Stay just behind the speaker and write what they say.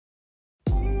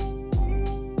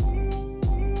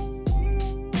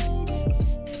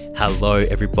Hello,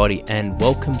 everybody, and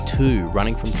welcome to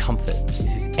Running from Comfort.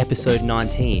 This is episode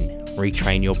 19,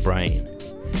 Retrain Your Brain.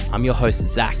 I'm your host,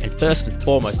 Zach, and first and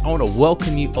foremost, I want to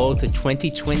welcome you all to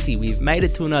 2020. We've made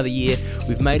it to another year.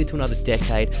 We've made it to another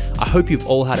decade. I hope you've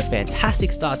all had a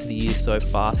fantastic start to the year so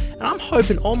far, and I'm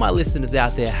hoping all my listeners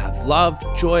out there have love,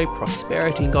 joy,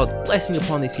 prosperity, and God's blessing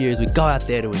upon this year as we go out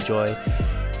there to enjoy.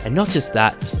 And not just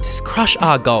that, just crush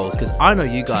our goals, because I know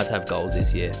you guys have goals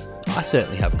this year. I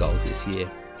certainly have goals this year.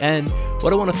 And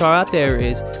what I want to throw out there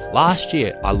is, last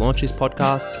year I launched this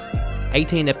podcast,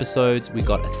 18 episodes, we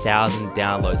got 1,000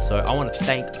 downloads. So I want to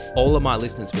thank all of my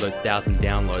listeners for those 1,000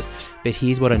 downloads. But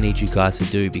here's what I need you guys to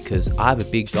do, because I have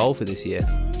a big goal for this year.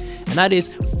 And that is,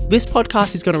 this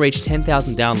podcast is going to reach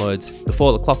 10,000 downloads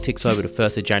before the clock ticks over to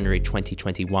 1st of January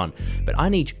 2021. But I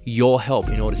need your help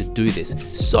in order to do this.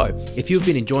 So if you've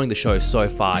been enjoying the show so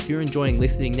far, if you're enjoying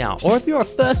listening now, or if you're a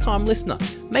first-time listener,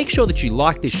 make sure that you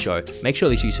like this show. Make sure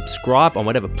that you subscribe on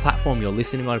whatever platform you're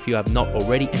listening on if you have not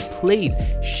already. And please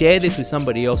share this with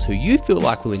somebody else who you feel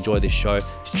like will enjoy this show.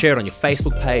 Share it on your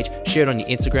Facebook page, share it on your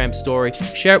Instagram story,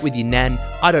 share it with your nan.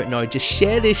 I don't know, just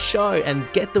share this show and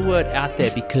get the word out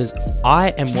there, because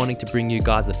I am wanting to bring you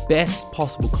guys the best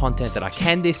possible content that I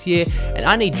can this year, and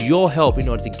I need your help in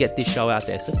order to get this show out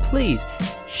there. So please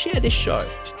share this show.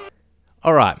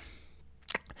 All right,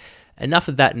 enough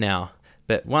of that now.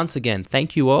 But once again,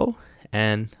 thank you all,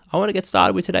 and I want to get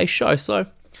started with today's show. So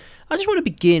I just want to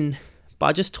begin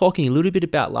by just talking a little bit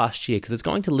about last year, because it's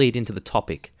going to lead into the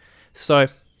topic. So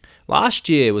last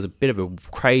year was a bit of a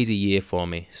crazy year for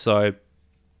me. So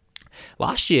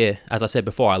last year, as I said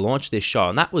before, I launched this show,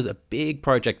 and that was a big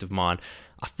project of mine.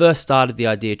 I first started the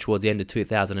idea towards the end of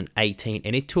 2018,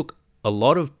 and it took a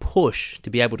lot of push to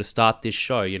be able to start this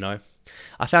show, you know.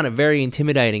 I found it very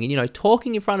intimidating, and, you know,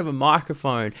 talking in front of a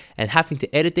microphone and having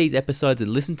to edit these episodes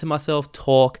and listen to myself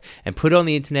talk and put it on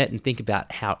the internet and think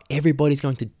about how everybody's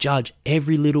going to judge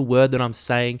every little word that I'm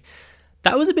saying,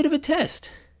 that was a bit of a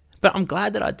test. But I'm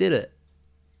glad that I did it.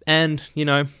 And, you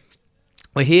know,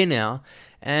 we're here now.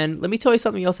 And let me tell you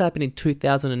something else happened in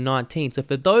 2019. So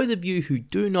for those of you who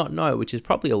do not know, which is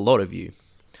probably a lot of you,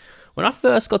 when I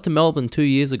first got to Melbourne 2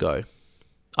 years ago,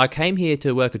 I came here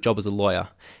to work a job as a lawyer.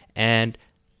 And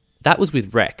that was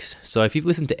with Rex. So if you've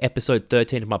listened to episode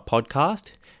 13 of my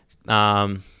podcast,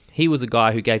 he was a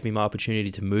guy who gave me my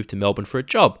opportunity to move to Melbourne for a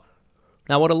job.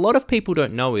 Now, what a lot of people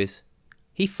don't know is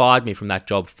he fired me from that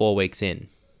job 4 weeks in.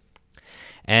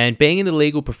 And being in the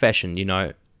legal profession, you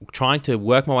know, trying to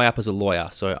work my way up as a lawyer.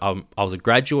 So I was a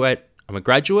graduate. I'm a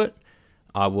graduate.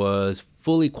 I was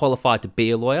fully qualified to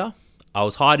be a lawyer. I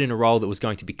was hired in a role that was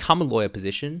going to become a lawyer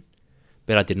position,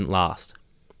 but I didn't last.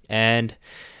 And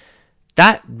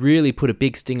that really put a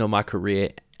big sting on my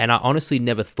career. And I honestly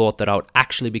never thought that I would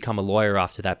actually become a lawyer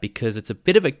after that, because it's a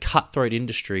bit of a cutthroat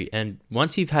industry. And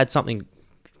once you've had something,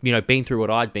 you know, been through what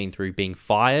I'd been through, being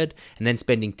fired and then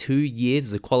spending 2 years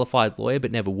as a qualified lawyer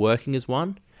but never working as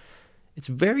one, it's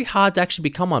very hard to actually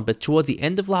become one. But towards the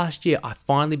end of last year, I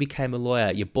finally became a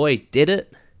lawyer. Your boy did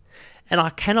it. And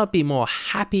I cannot be more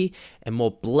happy and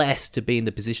more blessed to be in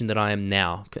the position that I am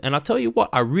now. And I'll tell you what,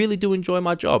 I really do enjoy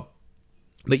my job.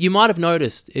 But you might have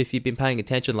noticed, if you've been paying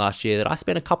attention last year, that I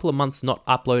spent a couple of months not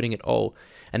uploading at all.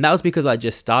 And that was because I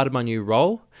just started my new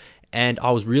role and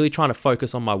I was really trying to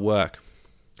focus on my work.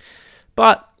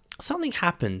 But something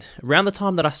happened around the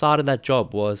time that I started that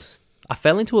job. Was I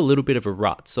fell into a little bit of a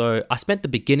rut. So I spent the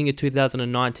beginning of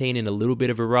 2019 in a little bit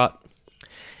of a rut.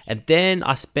 And then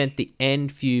I spent the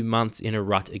end few months in a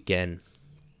rut again.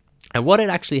 And what had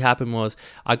actually happened was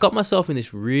I got myself in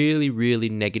this really, really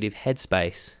negative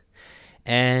headspace.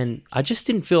 And I just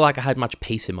didn't feel like I had much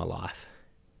peace in my life.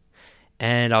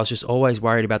 And I was just always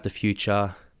worried about the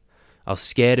future. I was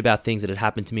scared about things that had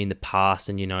happened to me in the past,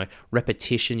 and, you know,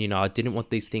 repetition, you know, I didn't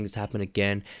want these things to happen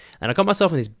again. And I got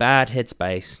myself in this bad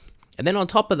headspace. And then on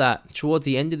top of that, towards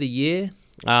the end of the year,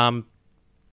 and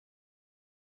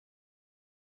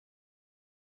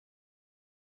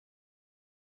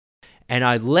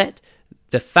I let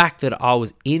the fact that I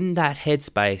was in that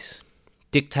headspace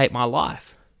dictate my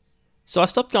life. So I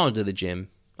stopped going to the gym.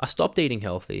 I stopped eating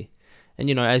healthy. And,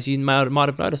 you know, as you might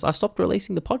have noticed, I stopped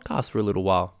releasing the podcast for a little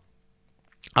while.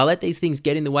 I let these things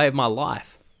get in the way of my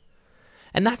life.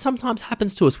 And that sometimes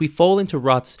happens to us. We fall into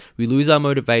ruts. We lose our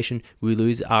motivation. We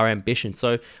lose our ambition.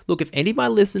 So, look, if any of my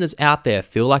listeners out there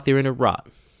feel like they're in a rut,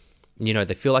 you know,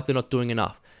 they feel like they're not doing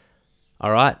enough,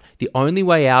 all right? The only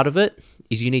way out of it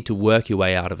is you need to work your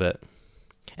way out of it.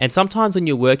 And sometimes when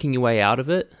you're working your way out of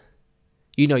it,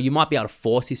 you know, you might be able to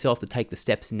force yourself to take the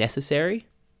steps necessary,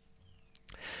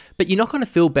 but you're not going to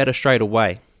feel better straight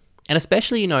away. And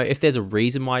especially, you know, if there's a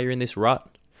reason why you're in this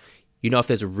rut, You know if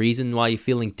there's a reason why you're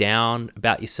feeling down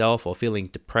about yourself or feeling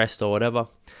depressed or whatever.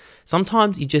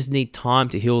 Sometimes you just need time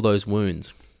to heal those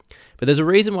wounds. But there's a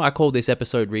reason why I call this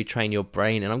episode Retrain Your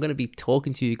Brain, and I'm going to be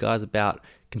talking to you guys about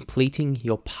completing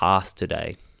your past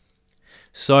today.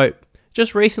 So,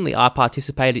 just recently I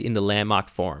participated in the Landmark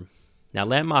Forum. Now,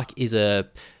 Landmark is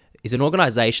an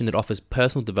organization that offers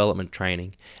personal development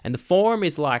training, and the forum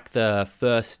is like the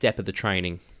first step of the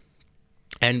training.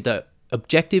 And the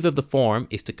objective of the forum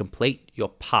is to complete your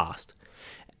past.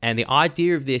 And the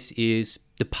idea of this is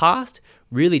the past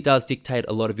really does dictate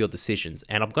a lot of your decisions.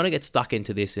 And I'm going to get stuck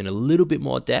into this in a little bit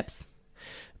more depth.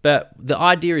 But the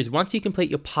idea is once you complete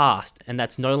your past and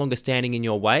that's no longer standing in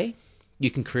your way,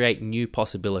 you can create new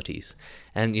possibilities.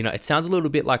 And, it sounds a little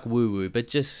bit like woo-woo, but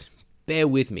just bear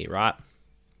with me, right?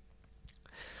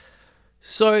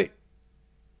 So,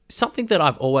 something that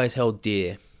I've always held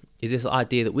dear is this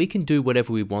idea that we can do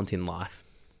whatever we want in life.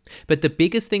 But the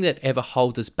biggest thing that ever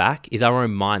holds us back is our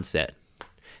own mindset.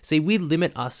 See, we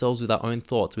limit ourselves with our own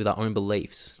thoughts, with our own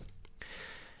beliefs.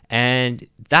 And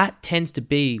that tends to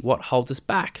be what holds us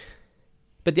back.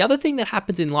 But the other thing that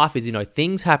happens in life is,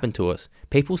 things happen to us.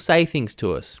 People say things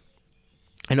to us.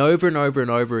 And over and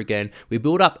over again, we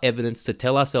build up evidence to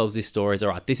tell ourselves these stories. All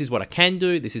right, this is what I can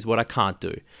do. This is what I can't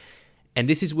do. And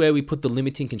this is where we put the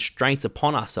limiting constraints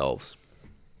upon ourselves.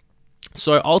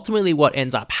 So ultimately what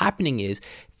ends up happening is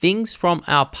things from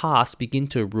our past begin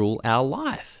to rule our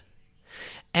life.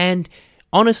 And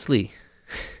honestly,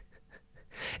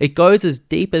 it goes as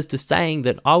deep as to saying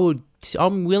that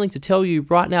I'm willing to tell you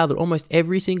right now that almost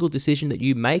every single decision that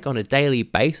you make on a daily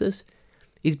basis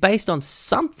is based on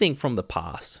something from the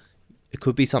past. It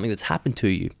could be something that's happened to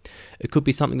you. It could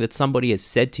be something that somebody has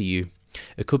said to you.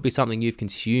 It could be something you've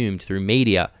consumed through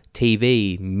media,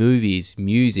 TV, movies,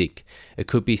 music. It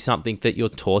could be something that you're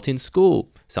taught in school,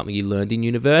 something you learned in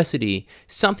university,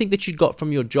 something that you got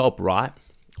from your job, right?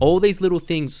 All these little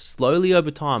things slowly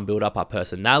over time build up our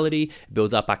personality,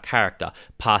 builds up our character.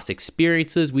 Past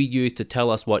experiences we use to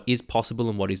tell us what is possible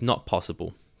and what is not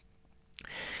possible.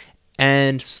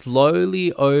 And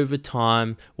slowly over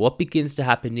time, what begins to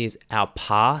happen is our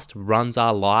past runs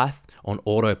our life on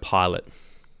autopilot.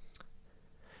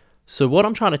 So what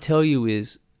I'm trying to tell you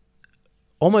is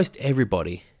almost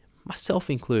everybody, myself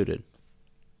included,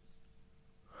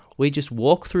 we just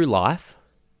walk through life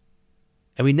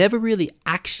and we never really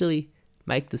actually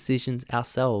make decisions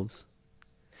ourselves.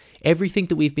 Everything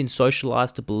that we've been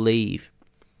socialized to believe,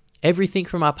 everything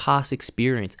from our past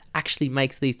experience actually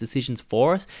makes these decisions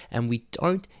for us and we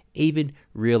don't even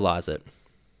realize it.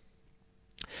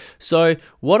 So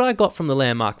what I got from the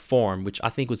Landmark Forum, which I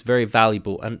think was very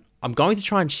valuable, and I'm going to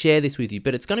try and share this with you,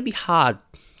 but it's going to be hard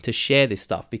to share this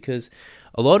stuff because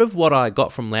a lot of what I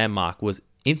got from Landmark was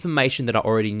information that I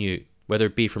already knew, whether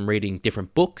it be from reading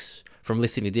different books, from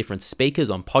listening to different speakers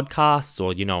on podcasts or,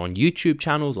 on YouTube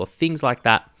channels or things like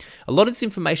that. A lot of this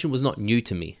information was not new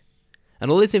to me.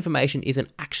 And all this information isn't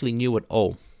actually new at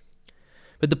all.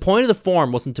 But the point of the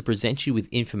forum wasn't to present you with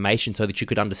information so that you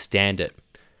could understand it,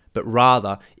 but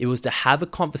rather it was to have a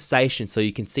conversation so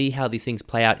you can see how these things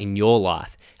play out in your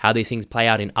life, how these things play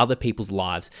out in other people's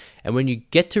lives. And when you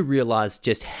get to realize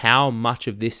just how much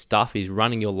of this stuff is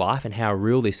running your life and how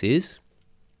real this is,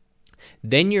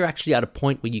 then you're actually at a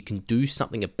point where you can do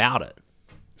something about it.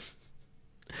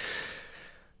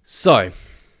 So,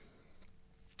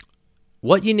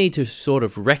 what you need to sort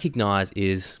of recognize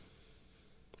is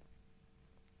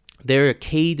there are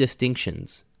key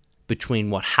distinctions between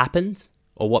what happens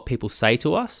or what people say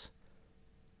to us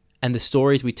and the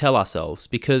stories we tell ourselves.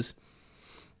 Because,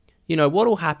 what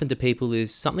will happen to people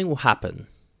is something will happen.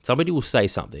 Somebody will say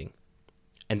something,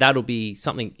 and that'll be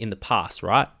something in the past,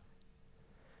 right?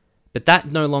 But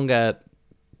that no longer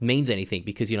means anything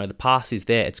because, the past is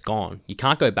there, it's gone. You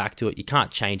can't go back to it, you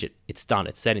can't change it, it's done,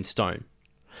 it's set in stone.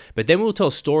 But then we'll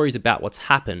tell stories about what's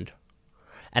happened,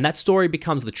 and that story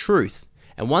becomes the truth.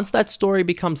 And once that story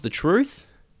becomes the truth,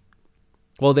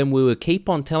 well, then we will keep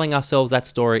on telling ourselves that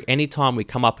story anytime we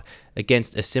come up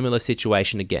against a similar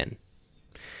situation again.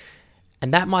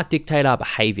 And that might dictate our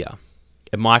behavior.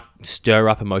 It might stir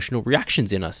up emotional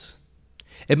reactions in us.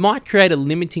 It might create a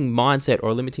limiting mindset or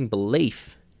a limiting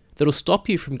belief that'll stop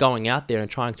you from going out there and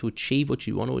trying to achieve what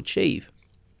you want to achieve.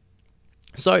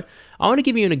 So I want to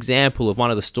give you an example of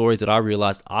one of the stories that I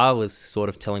realized I was sort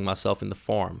of telling myself in the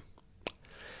forum.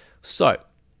 So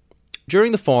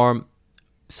during the forum,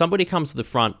 somebody comes to the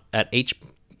front at each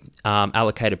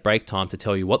allocated break time to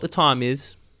tell you what the time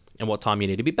is and what time you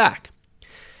need to be back.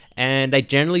 And they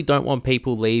generally don't want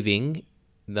people leaving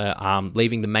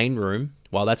the main room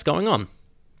while that's going on.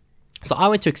 So I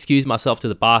went to excuse myself to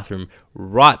the bathroom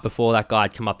right before that guy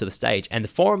had come up to the stage, and the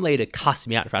forum leader cussed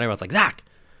me out in front of everyone. I was like, Zach,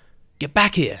 get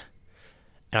back here.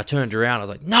 And I turned around. I was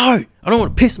like, no, I don't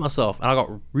want to piss myself. And I got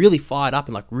really fired up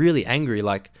and like really angry.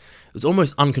 Like it was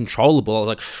almost uncontrollable. I was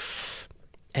like,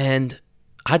 and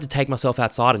I had to take myself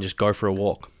outside and just go for a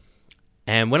walk.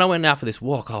 And when I went out for this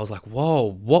walk, I was like,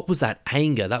 whoa, what was that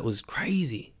anger? That was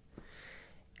crazy.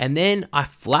 And then I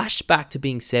flashed back to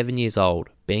being 7 years old,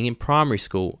 being in primary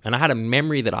school, and I had a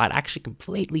memory that I'd actually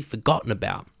completely forgotten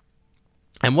about.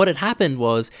 And what had happened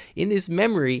was, in this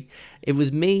memory, it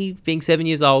was me being 7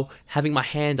 years old, having my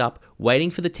hand up, waiting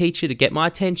for the teacher to get my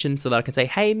attention so that I can say,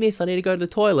 hey, miss, I need to go to the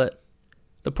toilet.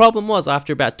 The problem was,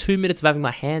 after about 2 minutes of having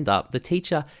my hand up, the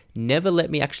teacher never let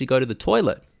me actually go to the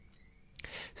toilet.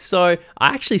 So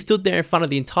I actually stood there in front of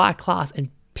the entire class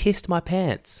and pissed my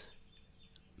pants.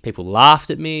 People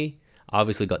laughed at me. I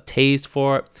obviously got teased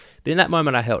for it. But in that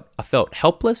moment, I felt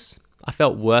helpless. I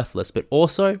felt worthless. But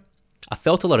also, I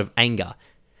felt a lot of anger.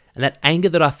 And that anger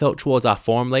that I felt towards our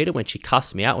forum leader when she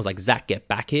cussed me out was like, Zach, get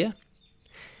back here.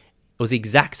 It was the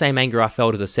exact same anger I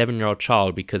felt as a 7-year-old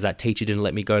child because that teacher didn't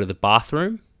let me go to the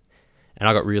bathroom. And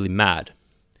I got really mad.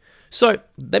 So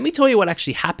let me tell you what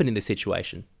actually happened in this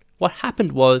situation. What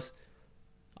happened was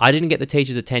I didn't get the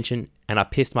teacher's attention and I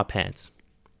pissed my pants.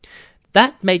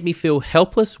 That made me feel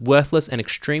helpless, worthless, and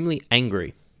extremely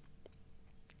angry.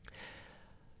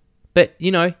 But,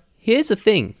 here's the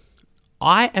thing.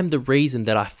 I am the reason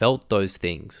that I felt those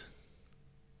things.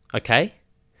 Okay?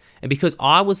 And because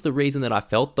I was the reason that I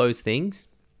felt those things,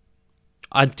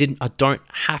 I don't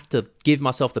have to give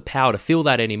myself the power to feel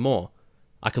that anymore.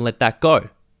 I can let that go.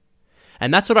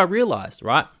 And that's what I realized,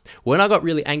 right? When I got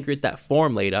really angry at that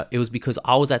forum leader, it was because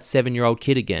I was that 7-year-old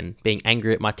kid again, being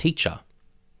angry at my teacher.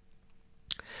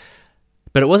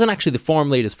 But it wasn't actually the forum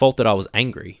leader's fault that I was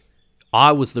angry.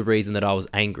 I was the reason that I was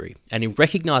angry. And in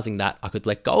recognizing that, I could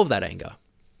let go of that anger.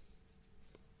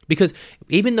 Because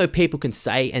even though people can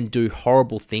say and do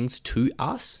horrible things to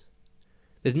us,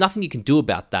 there's nothing you can do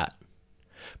about that.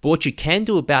 But what you can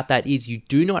do about that is you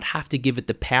do not have to give it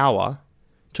the power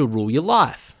to rule your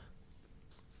life.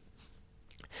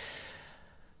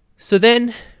 So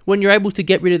then, when you're able to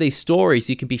get rid of these stories,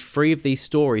 you can be free of these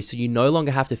stories so you no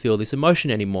longer have to feel this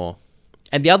emotion anymore.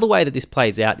 And the other way that this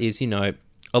plays out is,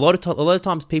 a lot of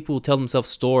times people will tell themselves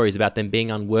stories about them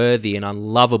being unworthy and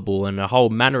unlovable and a whole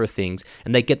manner of things,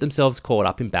 and they get themselves caught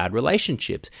up in bad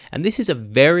relationships. And this is a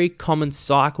very common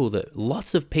cycle that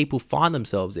lots of people find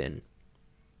themselves in.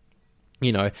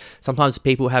 Sometimes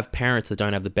people have parents that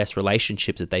don't have the best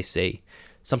relationships that they see.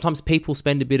 Sometimes people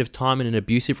spend a bit of time in an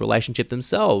abusive relationship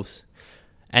themselves.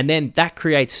 And then that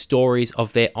creates stories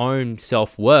of their own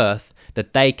self-worth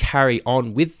that they carry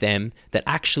on with them that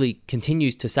actually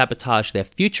continues to sabotage their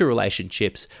future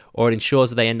relationships, or it ensures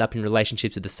that they end up in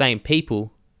relationships with the same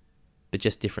people, but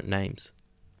just different names.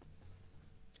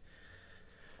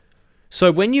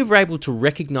 So when you're able to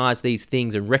recognize these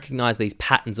things and recognize these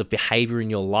patterns of behavior in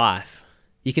your life,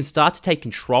 you can start to take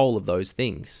control of those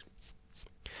things.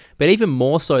 But even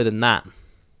more so than that,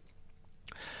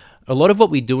 a lot of what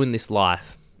we do in this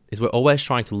life is we're always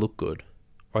trying to look good.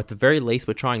 Or at the very least,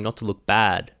 we're trying not to look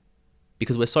bad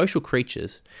because we're social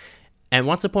creatures. And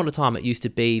once upon a time, it used to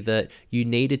be that you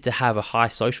needed to have a high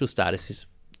social status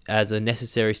as a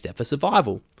necessary step for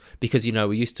survival because,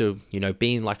 we used to,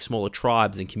 be in like smaller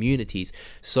tribes and communities.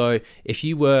 So if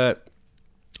you were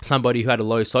somebody who had a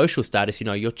low social status,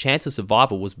 your chance of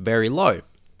survival was very low.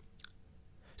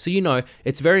 So,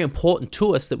 it's very important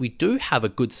to us that we do have a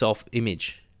good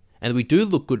self-image and that we do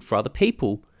look good for other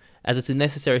people, as it's a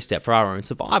necessary step for our own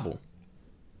survival.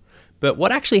 But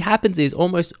what actually happens is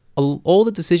almost all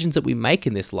the decisions that we make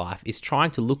in this life is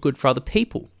trying to look good for other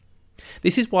people.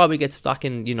 This is why we get stuck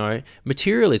in,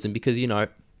 materialism, because,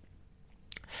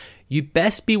 you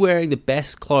best be wearing the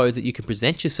best clothes that you can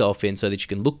present yourself in so that you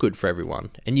can look good for everyone.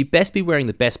 And you best be wearing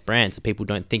the best brand so people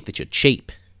don't think that you're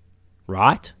cheap,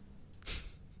 right?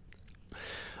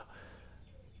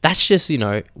 That's just,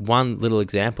 one little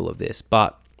example of this.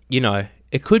 But,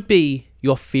 it could be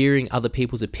you're fearing other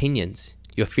people's opinions.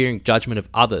 You're fearing judgment of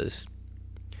others.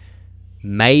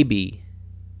 Maybe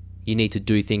you need to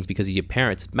do things because of your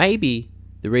parents. Maybe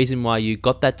the reason why you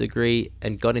got that degree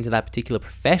and got into that particular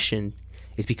profession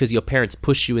is because your parents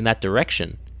pushed you in that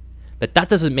direction. But that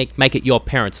doesn't make it your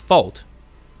parents' fault.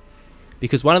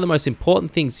 Because one of the most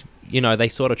important things, they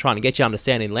sort of trying to get you to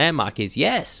understand in Landmark is,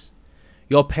 yes,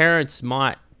 your parents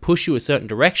might push you a certain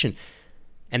direction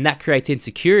and that creates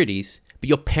insecurities. But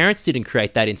your parents didn't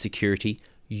create that insecurity.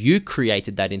 You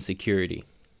created that insecurity.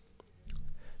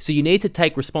 So you need to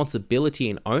take responsibility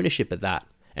and ownership of that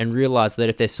and realize that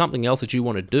if there's something else that you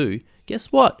want to do,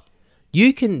 guess what?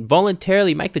 You can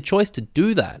voluntarily make the choice to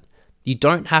do that. You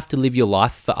don't have to live your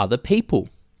life for other people.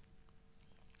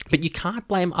 But you can't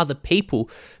blame other people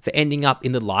for ending up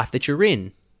in the life that you're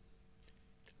in.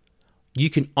 You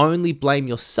can only blame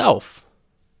yourself.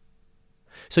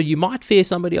 So you might fear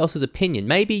somebody else's opinion.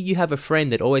 Maybe you have a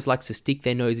friend that always likes to stick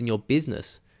their nose in your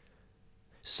business.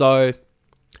 So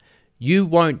you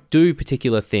won't do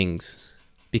particular things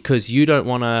because you don't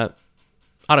want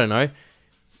to,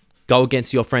 go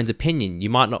against your friend's opinion. You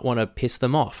might not want to piss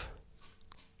them off.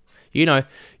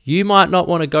 You might not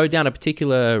want to go down a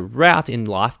particular route in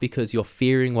life because you're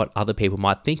fearing what other people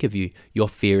might think of you. You're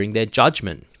fearing their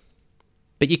judgment.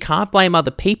 But you can't blame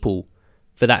other people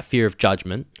for that fear of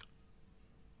judgment.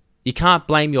 You can't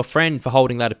blame your friend for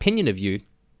holding that opinion of you.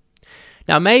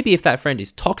 Now, maybe if that friend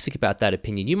is toxic about that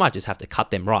opinion, you might just have to cut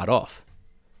them right off.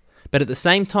 But at the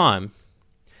same time,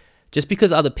 just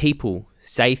because other people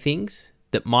say things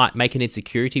that might make an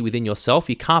insecurity within yourself,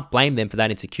 you can't blame them for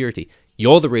that insecurity.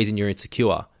 You're the reason you're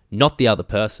insecure, not the other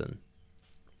person.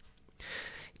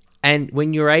 And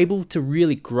when you're able to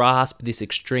really grasp this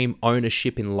extreme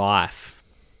ownership in life,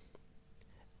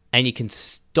 and you can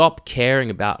stop caring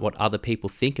about what other people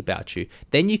think about you,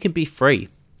 then you can be free.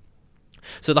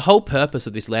 So the whole purpose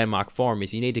of this Landmark Forum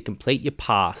is you need to complete your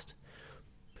past,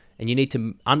 and you need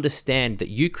to understand that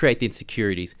you create the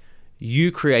insecurities.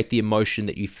 You create the emotion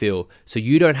that you feel, so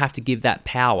you don't have to give that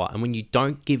power. And when you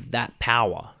don't give that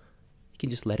power, you can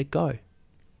just let it go.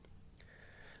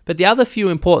 But the other few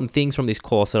important things from this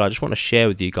course that I just want to share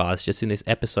with you guys just in this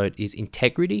episode is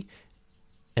integrity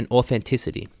and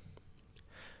authenticity.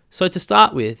 So to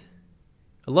start with,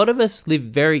 a lot of us live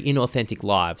very inauthentic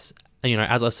lives. And,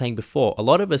 as I was saying before, a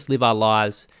lot of us live our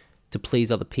lives to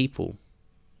please other people,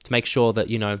 to make sure that,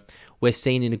 we're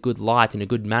seen in a good light, in a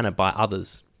good manner by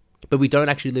others. But we don't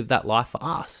actually live that life for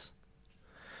us.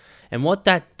 And what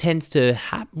that tends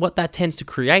to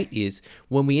create is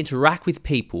when we interact with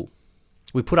people,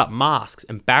 we put up masks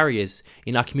and barriers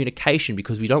in our communication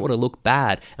because we don't want to look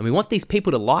bad and we want these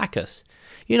people to like us.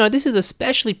 This is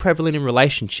especially prevalent in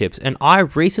relationships, and I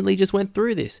recently just went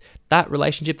through this. That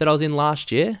relationship that I was in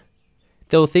last year,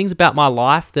 there were things about my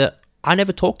life that I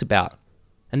never talked about.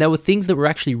 And there were things that were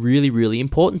actually really, really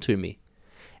important to me.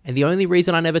 And the only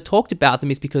reason I never talked about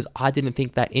them is because I didn't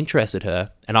think that interested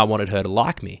her and I wanted her to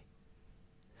like me.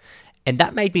 And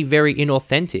that made me very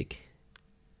inauthentic.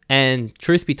 And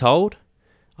truth be told,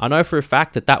 I know for a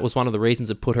fact that was one of the reasons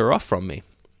that put her off from me.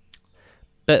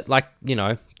 But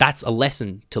that's a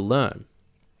lesson to learn.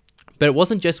 But it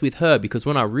wasn't just with her, because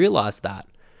when I realized that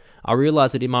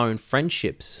in my own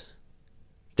friendships,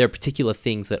 there are particular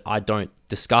things that I don't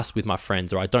discuss with my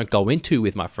friends or I don't go into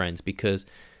with my friends because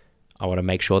I want to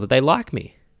make sure that they like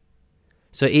me.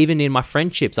 So even in my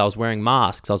friendships, I was wearing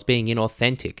masks. I was being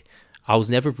inauthentic. I was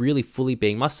never really fully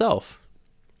being myself.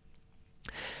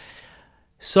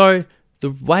 So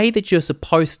the way that you're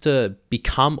supposed to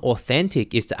become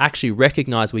authentic is to actually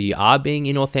recognize where you are being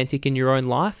inauthentic in your own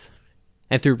life.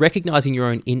 And through recognizing your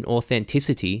own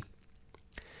inauthenticity,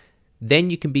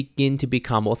 then you can begin to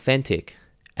become authentic.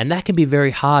 And that can be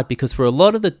very hard because for a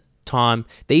lot of the time,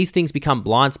 these things become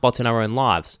blind spots in our own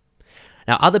lives.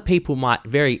 Now, other people might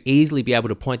very easily be able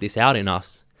to point this out in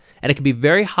us, and it can be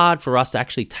very hard for us to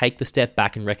actually take the step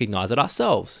back and recognize it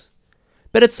ourselves.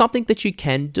 But it's something that you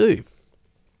can do.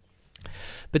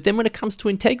 But then when it comes to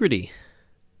integrity,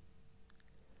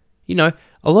 a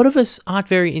lot of us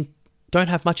don't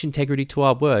have much integrity to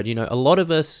our word. A lot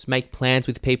of us make plans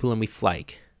with people and we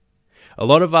flake. A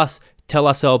lot of us tell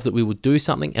ourselves that we will do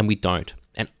something and we don't.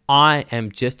 And I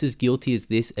am just as guilty as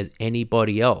this as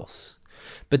anybody else.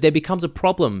 But there becomes a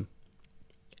problem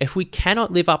if we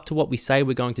cannot live up to what we say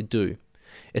we're going to do,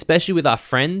 especially with our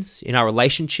friends, in our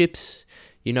relationships,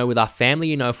 with our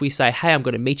family. If we say, hey, I'm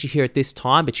going to meet you here at this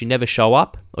time, but you never show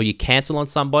up, or you cancel on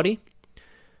somebody,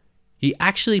 you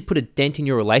actually put a dent in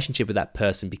your relationship with that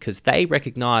person because they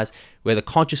recognize, whether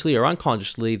consciously or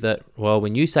unconsciously, that, well,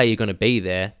 when you say you're going to be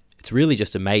there, it's really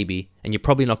just a maybe, and you're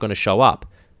probably not going to show up.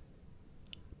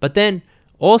 But then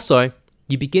also,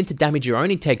 you begin to damage your own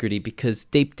integrity because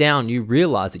deep down you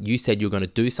realize that you said you were going to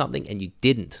do something and you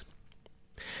didn't.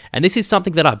 And this is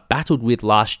something that I battled with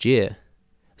last year,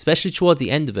 especially towards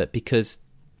the end of it, because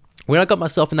when I got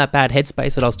myself in that bad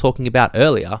headspace that I was talking about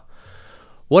earlier,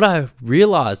 what I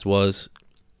realized was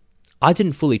I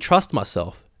didn't fully trust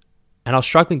myself, and I was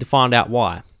struggling to find out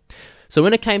why. So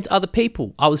when it came to other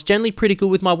people, I was generally pretty good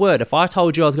with my word. If I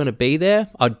told you I was going to be there,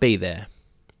 I'd be there.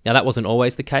 Now, that wasn't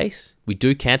always the case. We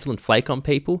do cancel and flake on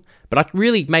people, but I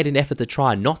really made an effort to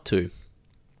try not to.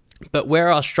 But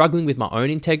where I was struggling with my own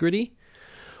integrity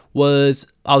was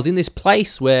I was in this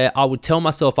place where I would tell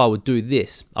myself I would do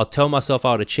this. I'll tell myself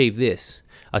I would achieve this.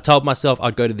 I told myself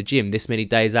I'd go to the gym this many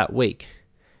days that week.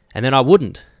 And then I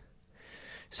wouldn't.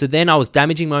 So then I was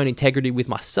damaging my own integrity with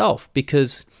myself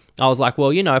because I was like,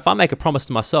 well, if I make a promise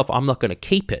to myself, I'm not going to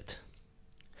keep it.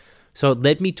 So it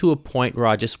led me to a point where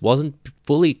I just wasn't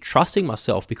fully trusting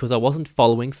myself because I wasn't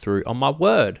following through on my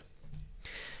word.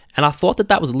 And I thought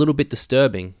that was a little bit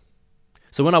disturbing.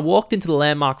 So when I walked into the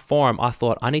Landmark Forum, I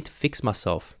thought, I need to fix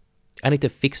myself. I need to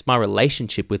fix my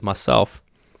relationship with myself.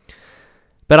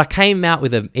 But I came out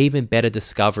with an even better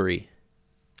discovery.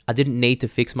 I didn't need to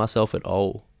fix myself at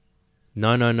all.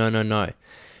 No.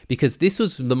 Because this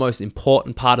was the most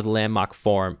important part of the Landmark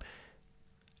Forum.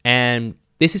 And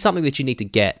this is something that you need to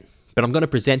get. But I'm going to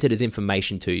present it as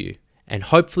information to you. And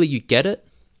hopefully you get it.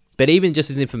 But even just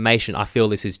as information, I feel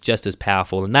this is just as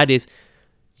powerful. And that is,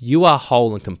 you are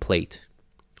whole and complete.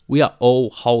 We are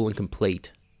all whole and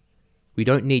complete. We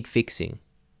don't need fixing.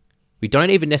 We don't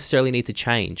even necessarily need to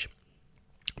change.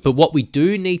 But what we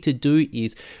do need to do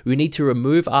is we need to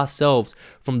remove ourselves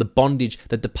from the bondage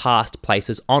that the past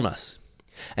places on us.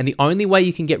 And the only way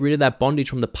you can get rid of that bondage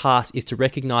from the past is to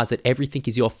recognize that everything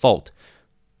is your fault.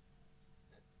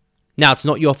 Now, it's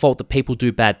not your fault that people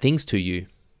do bad things to you,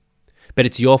 but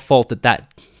it's your fault that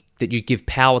you give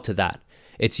power to that.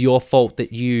 It's your fault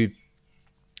that you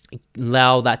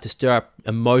allow that to stir up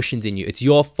emotions in you. It's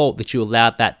your fault that you allow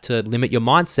that to limit your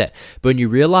mindset. But when you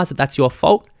realize that that's your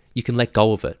fault, you can let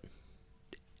go of it.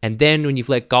 And then when you've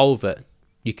let go of it,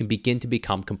 you can begin to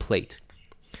become complete.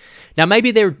 Now,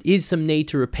 maybe there is some need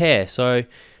to repair. So,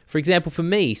 for example, for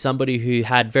me, somebody who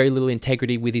had very little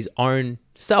integrity with his own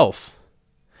self,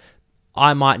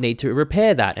 I might need to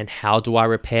repair that. And how do I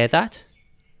repair that?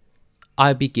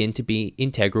 I begin to be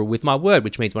integral with my word,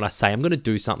 which means when I say I'm going to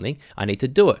do something, I need to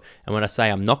do it. And when I say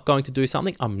I'm not going to do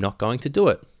something, I'm not going to do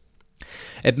it.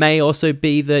 It may also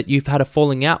be that you've had a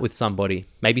falling out with somebody,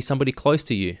 maybe somebody close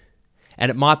to you. And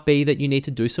it might be that you need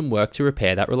to do some work to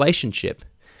repair that relationship.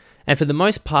 And for the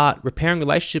most part, repairing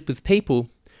relationships with people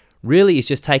really is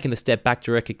just taking the step back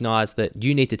to recognize that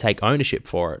you need to take ownership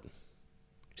for it.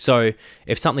 So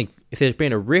if there's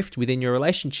been a rift within your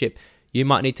relationship, you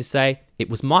might need to say, it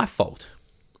was my fault.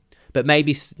 But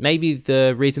maybe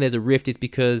the reason there's a rift is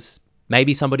because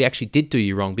maybe somebody actually did do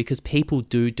you wrong, because people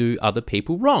do other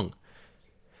people wrong.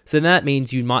 So that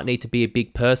means you might need to be a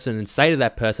big person and say to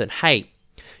that person, hey,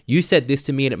 you said this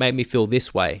to me and it made me feel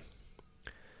this way.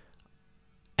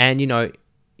 And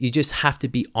you just have to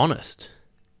be honest.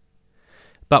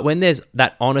 But when there's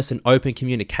that honest and open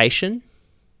communication,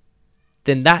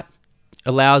 then that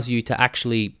allows you to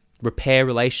actually repair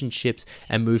relationships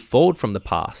and move forward from the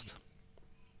past.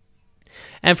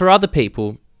 And for other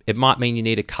people, it might mean you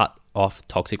need to cut off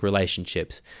toxic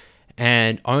relationships.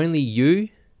 And only you,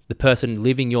 the person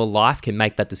living your life, can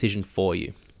make that decision for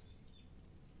you.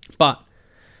 But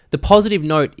the positive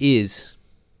note is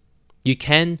you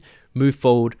can move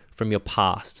forward from your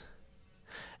past.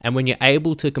 And when you're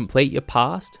able to complete your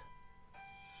past,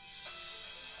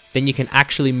 then you can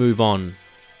actually move on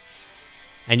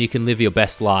and you can live your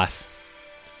best life.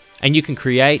 And you can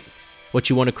create what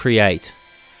you want to create.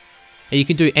 And you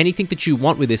can do anything that you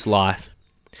want with this life.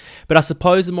 But I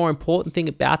suppose the more important thing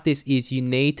about this is you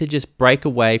need to just break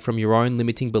away from your own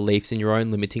limiting beliefs and your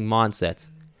own limiting mindsets.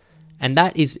 And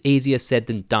that is easier said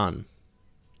than done.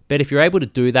 But if you're able to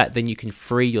do that, then you can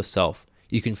free yourself.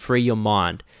 You can free your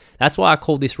mind. That's why I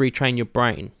call this retrain your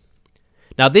brain.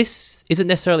 Now, this isn't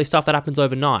necessarily stuff that happens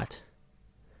overnight.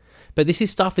 But this is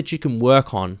stuff that you can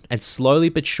work on and slowly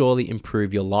but surely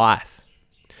improve your life.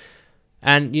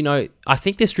 And, I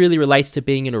think this really relates to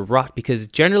being in a rut, because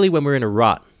generally when we're in a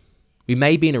rut, we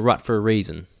may be in a rut for a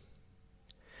reason.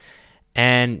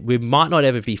 And we might not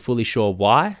ever be fully sure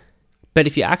why. But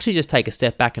if you actually just take a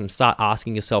step back and start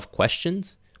asking yourself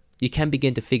questions, you can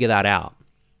begin to figure that out.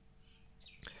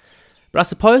 But I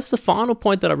suppose the final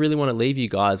point that I really want to leave you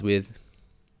guys with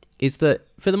is that,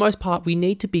 for the most part, we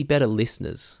need to be better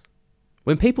listeners.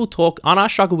 When people talk, and I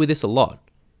struggle with this a lot,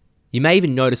 you may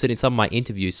even notice it in some of my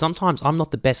interviews, sometimes I'm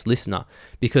not the best listener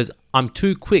because I'm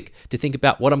too quick to think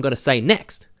about what I'm going to say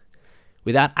next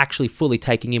without actually fully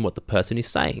taking in what the person is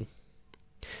saying.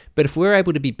 But if we're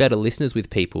able to be better listeners with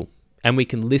people, and we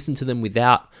can listen to them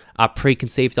without our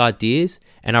preconceived ideas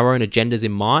and our own agendas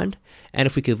in mind, and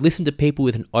if we could listen to people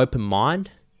with an open mind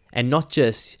and not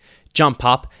just jump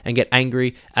up and get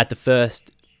angry at the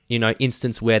first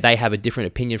instance where they have a different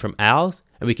opinion from ours,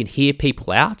 and we can hear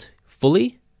people out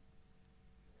fully,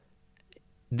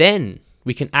 then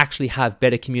we can actually have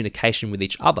better communication with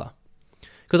each other.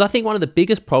 Because I think one of the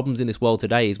biggest problems in this world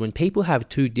today is when people have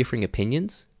two differing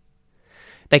opinions,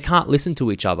 they can't listen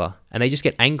to each other and they just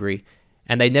get angry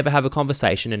and they never have a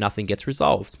conversation and nothing gets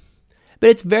resolved. But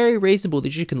it's very reasonable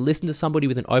that you can listen to somebody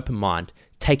with an open mind,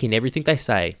 take in everything they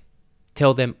say,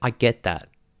 tell them, I get that.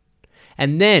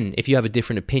 And then, if you have a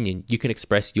different opinion, you can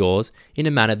express yours in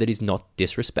a manner that is not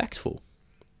disrespectful.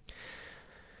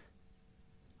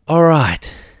 All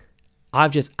right.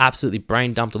 I've just absolutely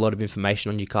brain dumped a lot of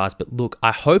information on you guys, but look,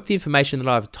 I hope the information that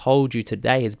I've told you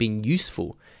today has been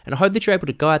useful, and I hope that you're able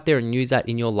to go out there and use that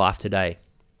in your life today.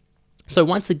 So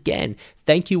once again,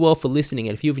 thank you all for listening,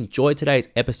 and if you've enjoyed today's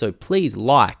episode, please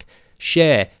like,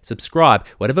 share, subscribe,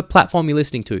 whatever platform you're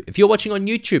listening to. If you're watching on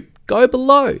YouTube, go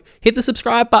below, hit the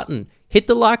subscribe button, hit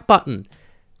the like button,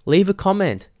 leave a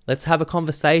comment, let's have a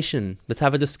conversation, let's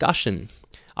have a discussion.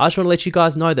 I just want to let you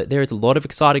guys know that there is a lot of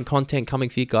exciting content coming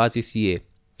for you guys this year.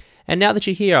 And now that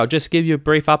you're here, I'll just give you a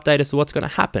brief update as to what's going to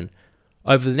happen.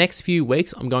 Over the next few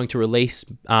weeks, I'm going to release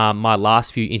my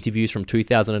last few interviews from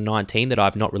 2019 that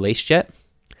I've not released yet.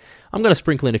 I'm going to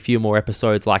sprinkle in a few more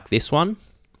episodes like this one.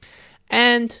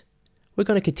 And we're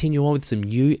going to continue on with some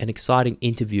new and exciting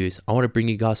interviews. I want to bring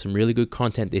you guys some really good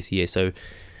content this year. So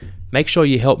make sure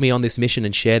you help me on this mission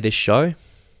and share this show.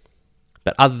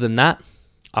 But other than that,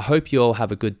 I hope you all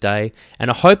have a good day, and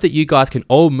I hope that you guys can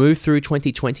all move through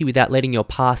 2020 without letting your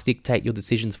past dictate your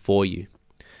decisions for you.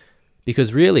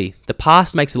 Because really, the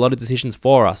past makes a lot of decisions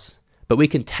for us, but we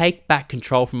can take back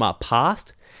control from our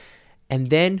past, and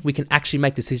then we can actually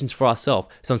make decisions for ourselves.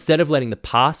 So instead of letting the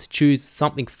past choose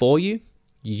something for you,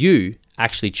 you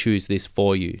actually choose this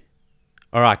for you.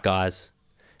 All right, guys,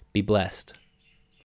 be blessed.